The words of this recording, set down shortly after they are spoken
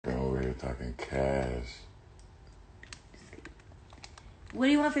talking cash. What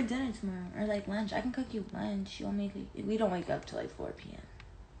do you want for dinner tomorrow? Or like lunch? I can cook you lunch. You want me to... We don't wake up till like 4 p.m.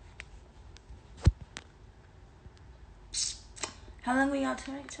 How long we out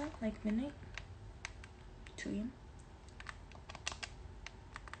tonight, Chuck? Like midnight? 2 a.m.?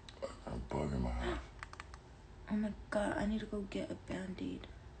 I'm bugging my house. Oh my god, I need to go get a Band-Aid.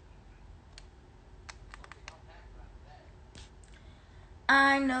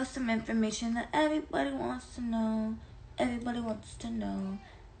 I know some information that everybody wants to know. Everybody wants to know.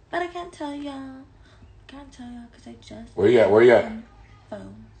 But I can't tell y'all. Can't tell y'all because I just... Where you at? Where you at?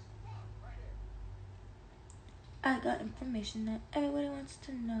 Phone. I got information that everybody wants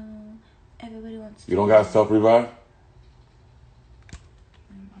to know. Everybody wants to know. You don't got self-revive?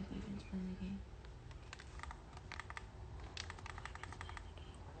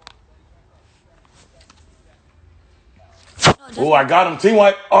 Oh, I got him. Team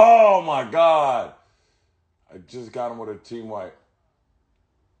wipe. Oh, my God. I just got him with a team wipe.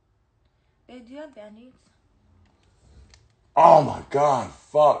 Hey, do you have Band-Aids? Oh, my God.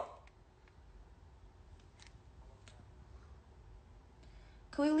 Fuck.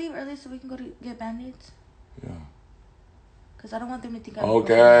 Can we leave early so we can go to get Band-Aids? Yeah. Because I don't want them to think I'm...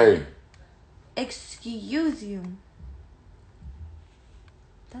 Okay. Excuse you.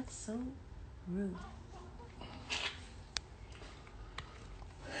 That's so rude.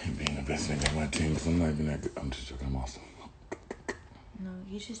 I ain't being the best thing on my team because I'm not even that good. I'm just joking. I'm awesome. No,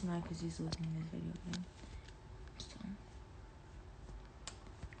 he's just mad because he's losing this video game. So,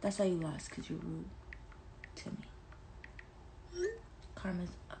 that's why you lost, because you're rude to me.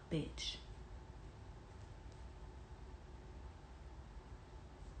 Karma's a bitch.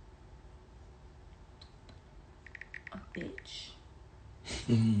 A bitch.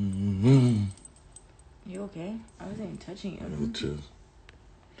 You okay? I wasn't even touching you. Cheers.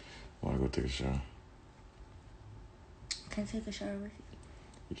 I want to go take a shower. Can I take a shower with you?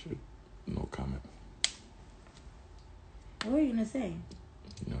 You should. No comment. What were you going to say?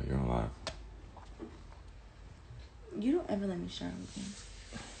 You know, you're on live. You don't ever let me shower with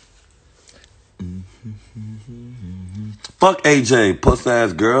you. Fuck AJ, puss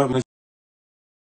ass girl.